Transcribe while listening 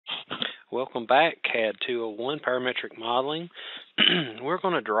Welcome back, CAD 201 Parametric Modeling. We're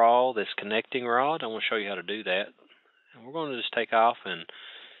going to draw this connecting rod. I want to show you how to do that. And we're going to just take off and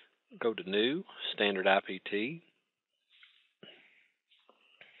go to New, Standard IPT.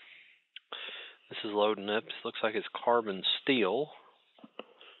 This is loading up. This looks like it's carbon steel.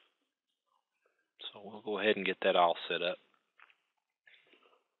 So we'll go ahead and get that all set up.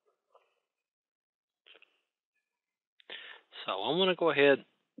 So I'm going to go ahead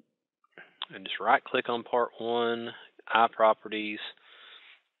and just right-click on Part 1, Eye Properties,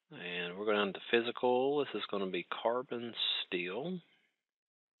 and we're going down to Physical. This is going to be carbon steel.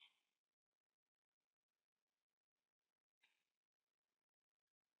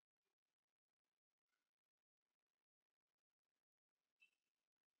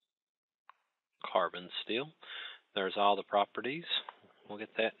 Carbon steel. There's all the properties. We'll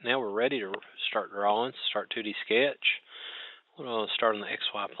get that. Now we're ready to start drawing. Start 2D sketch. We're going to start on the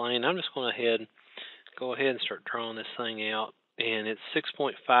XY plane. I'm just going to go ahead and start drawing this thing out. And it's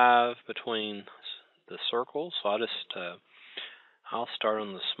 6.5 between the circles. So I'll start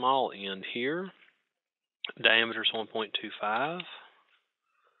on the small end here. Diameter is 1.25. And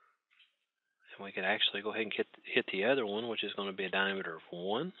we can actually go ahead and hit the other one, which is going to be a diameter of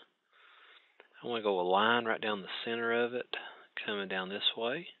 1. I want to go a line right down the center of it, coming down this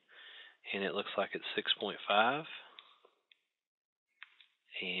way, and it looks like it's 6.5.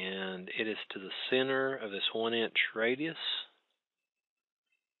 And it is to the center of this 1-inch radius.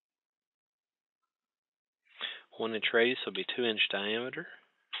 1-inch radius will be 2-inch diameter.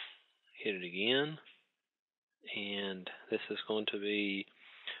 Hit it again, and this is going to be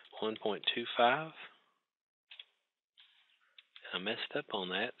 1.25. I messed up on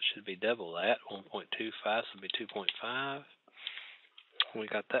that. It should be double that. 1.25, so it'll be 2.5. We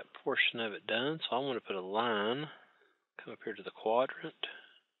got that portion of it done, so I want to put a line, come up here to the quadrant.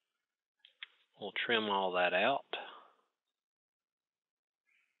 We'll trim all that out.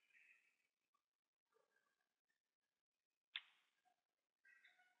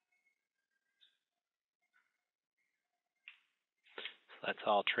 So that's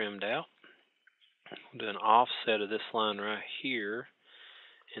all trimmed out. We'll do an offset of this line right here,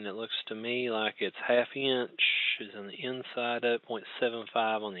 and it looks to me like it's 1/2 inch is on the inside of it,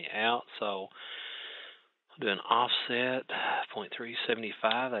 0.75 on the out, so we'll do an offset,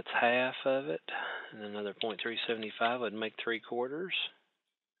 0.375, that's half of it, and another 0.375 would make 3/4.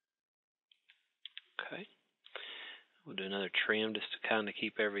 Okay. We'll do another trim just to kind of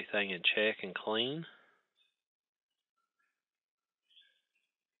keep everything in check and clean.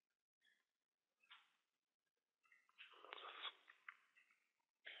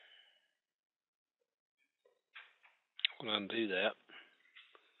 I'm going to do that.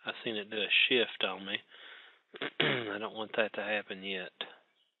 I've seen it do a shift on me. I don't want that to happen yet.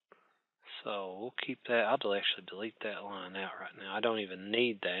 So we'll keep that. I'll actually delete that line out right now. I don't even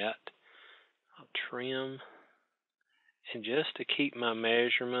need that. I'll trim. And just to keep my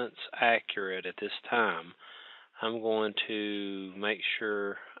measurements accurate at this time, I'm going to make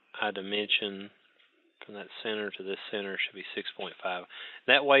sure I dimension from that center to this center should be 6.5.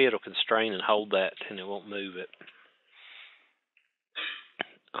 That way it'll constrain and hold that and it won't move it.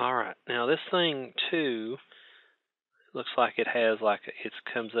 Alright, now this thing too looks like it has it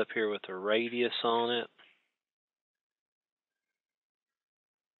comes up here with a radius on it.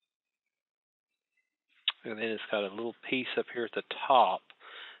 And then it's got a little piece up here at the top.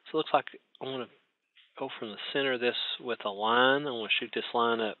 So it looks like I want to go from the center of this with a line. I want to shoot this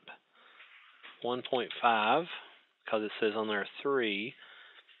line up 1.5 because it says on there 3.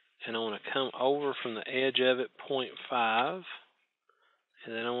 And I want to come over from the edge of it 0.5.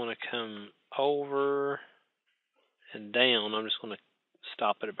 And then I want to come over and down. I'm just going to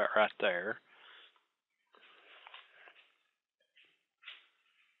stop it about right there.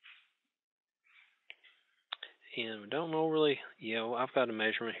 And we don't know really, I've got a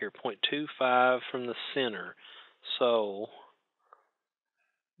measurement here, 0.25 from the center. So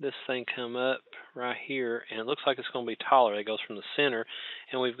this thing come up right here, and it looks like it's going to be taller. It goes from the center,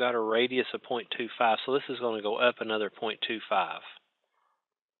 and we've got a radius of 0.25. So this is going to go up another 0.25.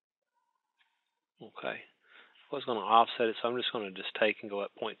 Okay. I was going to offset it, so I'm just going to take and go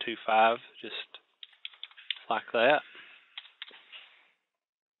up 0.25, just like that.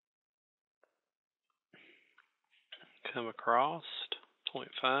 Come across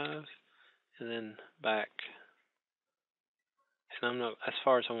 0.5, and then back. And I'm not as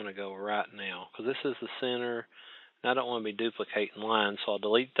far as I want to go right now, because this is the center, and I don't want to be duplicating lines, so I'll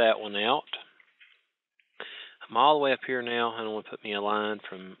delete that one out. I'm all the way up here now, and I want to put me a line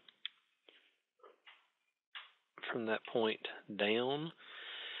from that point down.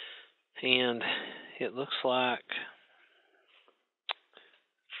 And it looks like,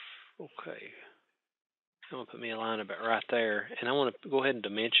 okay, I'm going to put me a line about right there. And I want to go ahead and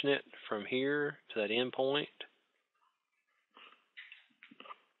dimension it from here to that end point.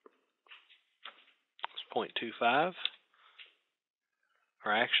 It's 0.25.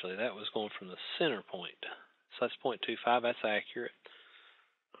 Or actually, that was going from the center point. So that's 0.25. That's accurate.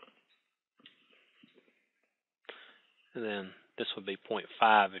 And then this would be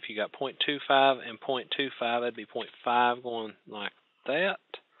 0.5. If you got 0.25 and 0.25, that'd be 0.5 going like that.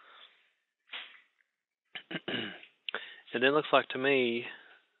 And then it looks like to me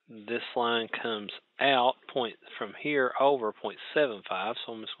this line comes out from here over 0.75.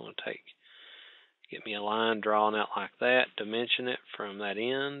 So I'm just going to get me a line drawn out like that, dimension it from that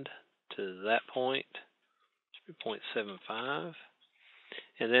end to that point. It's 0.75.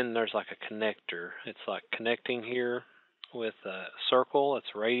 And then there's like a connector. It's like connecting here with a circle. It's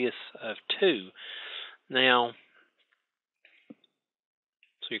a radius of 2. Now,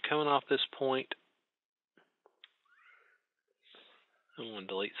 so you're coming off this point. I'm going to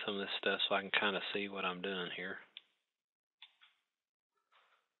delete some of this stuff so I can kind of see what I'm doing here.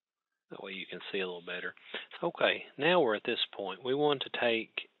 That way you can see a little better. Okay, now we're at this point. We want to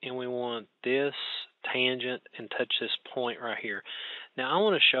take and we want this tangent and touch this point right here. Now I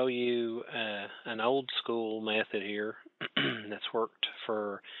want to show you an old school method here that's worked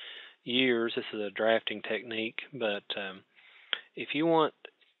for years. This is a drafting technique, but if you want,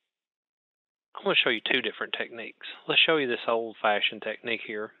 I want to show you 2 different techniques. Let's show you this old-fashioned technique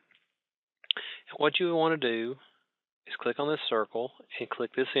here. And what you want to do is click on this circle and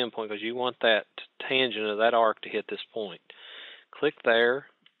click this endpoint because you want that tangent of that arc to hit this point. Click there,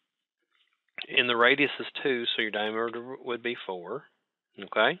 and the radius is 2, so your diameter would be 4.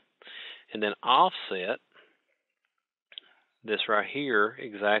 Okay, and then offset this right here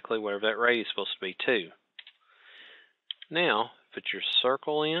exactly whatever that radius is supposed to be, 2. Now put your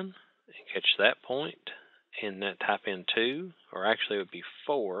circle in and catch that point, and that type in 2, or actually it would be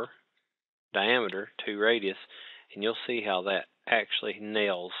 4 diameter, 2 radius, and you'll see how that actually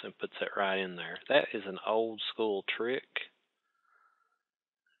nails and puts that right in there. That is an old school trick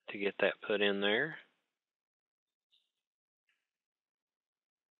to get that put in there.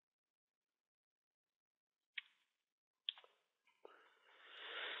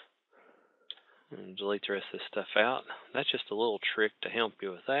 And delete the rest of this stuff out. That's just a little trick to help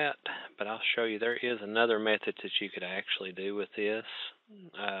you with that, but I'll show you there is another method that you could actually do with this.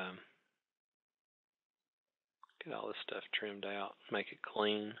 Get all this stuff trimmed out, make it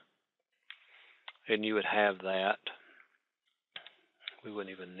clean, and you would have that. We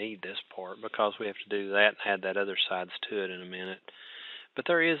wouldn't even need this part because we have to do that and add that other sides to it in a minute. But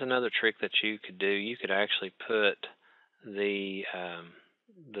there is another trick that you could do. You could actually put the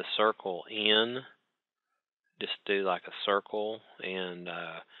circle in, just do like a circle, and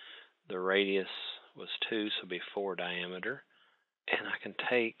the radius was 2, so it'd be 4 diameter. And I can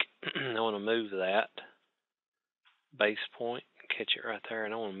take, I want to move that base point, catch it right there,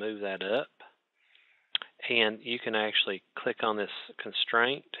 and I want to move that up. And you can actually click on this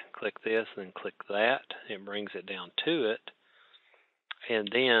constraint, click this, and then click that. It brings it down to it. And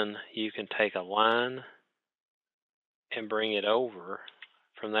then you can take a line and bring it over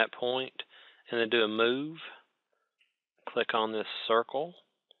from that point, and then do a move. Click on this circle.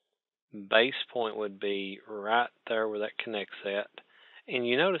 Base point would be right there where that connects at. And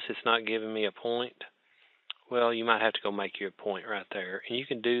you notice it's not giving me a point. Well, you might have to go make you a point right there. And you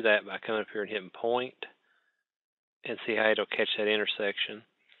can do that by coming up here and hitting point and see how it'll catch that intersection.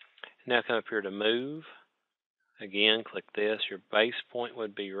 Now come up here to move. Again, click this. Your base point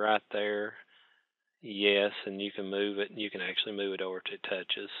would be right there. Yes, and you can move it, and you can actually move it over to it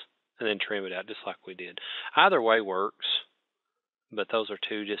touches, and then trim it out just like we did. Either way works, but those are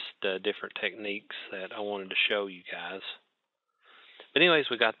 2 just different techniques that I wanted to show you guys. But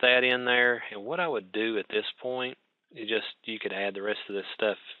anyways, we got that in there, and what I would do at this point is you could add the rest of this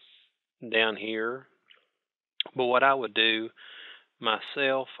stuff down here. But what I would do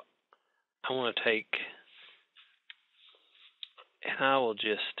myself, I want to take, and I will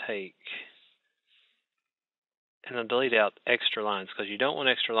just take, and I'll delete out extra lines because you don't want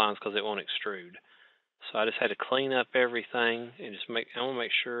extra lines because it won't extrude. So I just had to clean up everything and I want to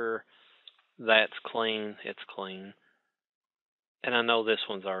make sure that's clean, it's clean. And I know this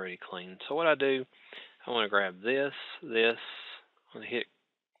one's already clean. So what I do, I want to grab this, I'm going to hit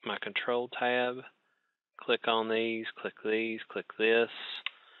my control tab, click on these, click this,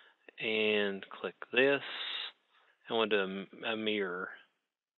 and click this. I want to do a mirror.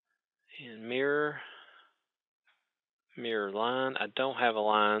 And mirror, mirror line. I don't have a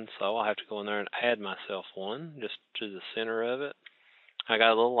line, so I'll have to go in there and add myself one just to the center of it. I got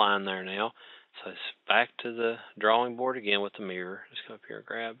a little line there now. So it's back to the drawing board again with the mirror. Just come up here and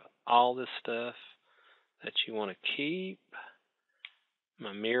grab all this stuff that you want to keep.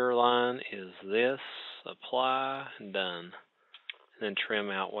 My mirror line is this, apply, and done. And then trim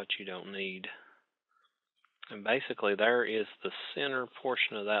out what you don't need. And basically there is the center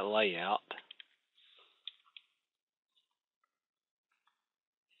portion of that layout.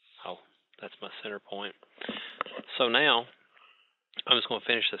 Oh, that's my center point. So now I'm just going to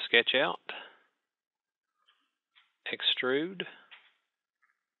finish the sketch out. Extrude.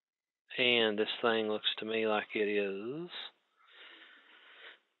 And this thing looks to me like it is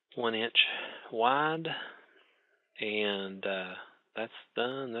 1 inch wide. And that's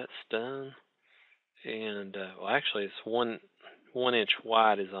done. That's done. And well, actually, it's one inch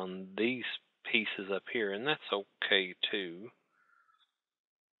wide is on these pieces up here, and that's okay too.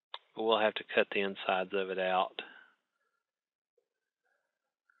 But we'll have to cut the insides of it out.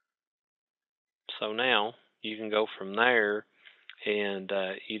 So now you can go from there, and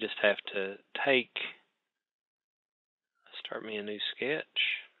you just have to start me a new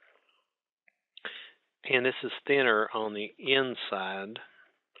sketch. And this is thinner on the inside.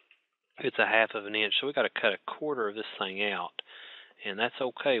 It's a 1/2 of an inch, so we got to cut 1/4 of this thing out, and that's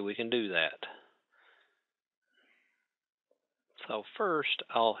okay. We can do that. So first,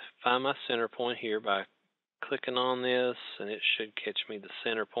 I'll find my center point here by clicking on this, and it should catch me the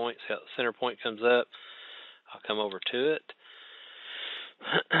center point. See how the center point comes up? I'll come over to it.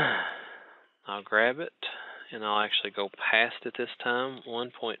 I'll grab it, and I'll actually go past it this time,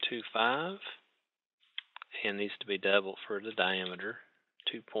 1.25, and needs to be double for the diameter,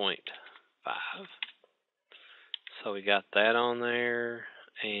 2.5. So we got that on there,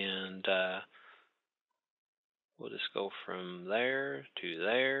 and we'll just go from there to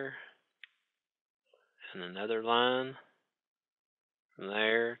there, and another line from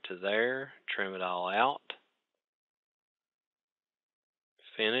there to there, trim it all out,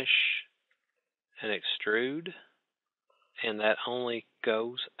 finish, and extrude, and that only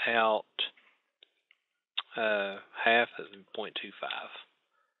goes out 1/2 of 0.25.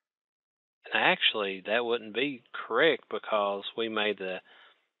 And actually, that wouldn't be correct because we made the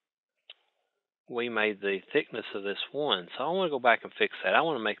thickness of this 1. So I want to go back and fix that. I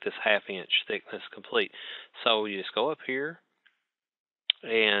want to make this 1/2 inch thickness complete. So you just go up here,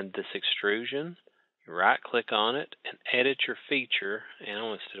 and this extrusion, you right click on it and edit your feature, and I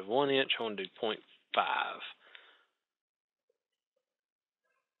want, instead of 1 inch, I want to do 0.5.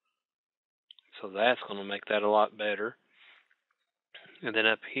 So that's going to make that a lot better. And then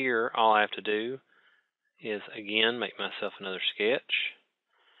up here, all I have to do is, again, make myself another sketch.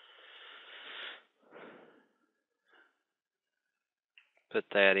 Put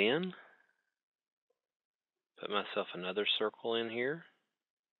that in. Put myself another circle in here.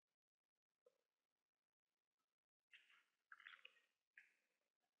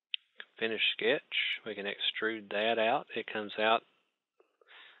 Finish sketch. We can extrude that out. It comes out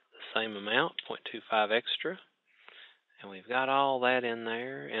the same amount, 0.25 extra. And we've got all that in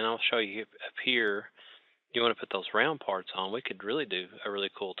there. And I'll show you up here. You want to put those round parts on. We could really do a really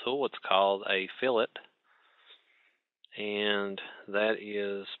cool tool. It's called a fillet. And that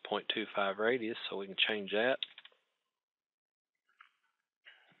is 0.25 radius, so we can change that.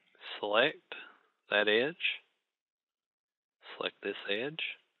 Select that edge. Select this edge.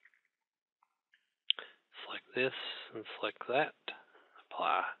 Select this and select that.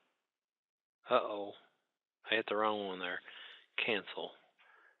 Apply. Uh-oh. I hit the wrong one there. Cancel.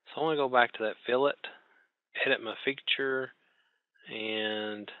 So I want to go back to that fillet, edit my feature,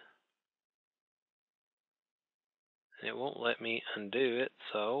 and it won't let me undo it,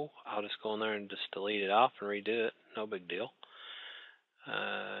 so I'll just go in there and just delete it off and redo it. No big deal.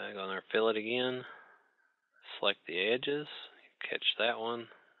 Go in there, fillet again, select the edges, catch that one,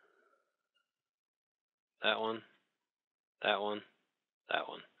 that one, that one, that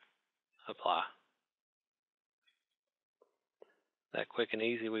one. Apply. That quick and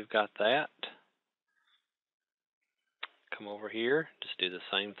easy, we've got that. Come over here, just do the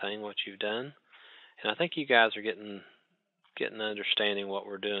same thing what you've done. And I think you guys are getting an understanding what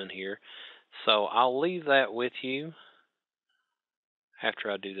we're doing here. So I'll leave that with you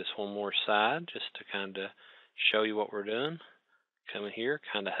after I do this one more side, just to kind of show you what we're doing. Come in here,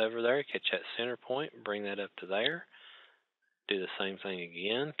 kind of hover there, catch that center point, bring that up to there. Do the same thing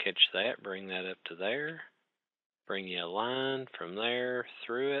again, catch that, bring that up to there. Bring you a line from there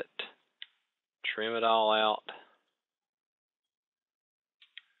through it. Trim it all out.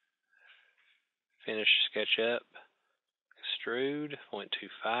 Finish sketch up. extrude,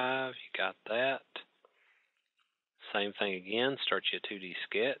 0.25, you got that. Same thing again, start you a 2D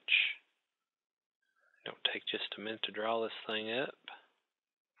sketch. It'll take just a minute to draw this thing up.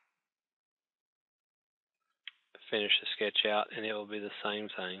 Finish the sketch out and it will be the same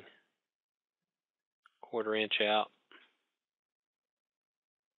thing. 1/4 inch out.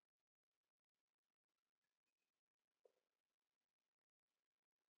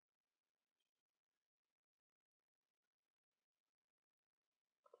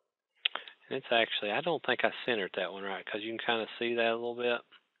 And it's actually, I don't think I centered that one right, because you can kind of see that a little bit.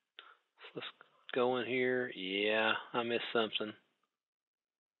 So let's go in here. Yeah, I missed something.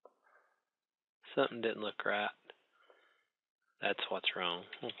 Something didn't look right. That's what's wrong.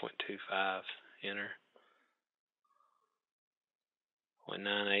 1.25, enter.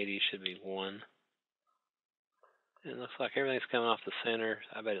 0.980 should be 1. It looks like everything's coming off the center.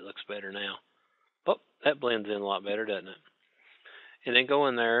 I bet it looks better now. Oh, that blends in a lot better, doesn't it? And then go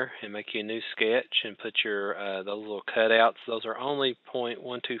in there and make you a new sketch and put your those little cutouts. Those are only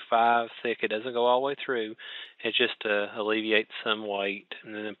 0.125 thick. It doesn't go all the way through. It's just to alleviate some weight.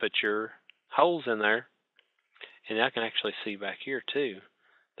 And then put your holes in there. And I can actually see back here too.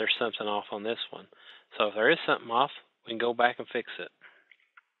 There's something off on this one. So if there is something off, we can go back and fix it.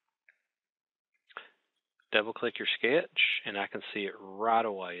 Double click your sketch and I can see it right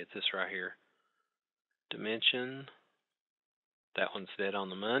away. It's this right here. Dimension. That one's dead on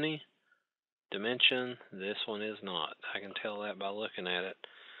the money. Dimension, this one is not. I can tell that by looking at it.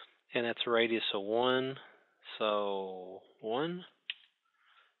 And that's a radius of 1. So 1.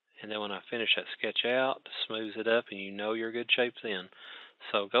 And then when I finish that sketch out, smooths it up and you know you're good shape then.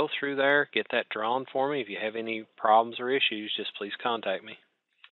 So go through there, get that drawn for me. If you have any problems or issues, just please contact me.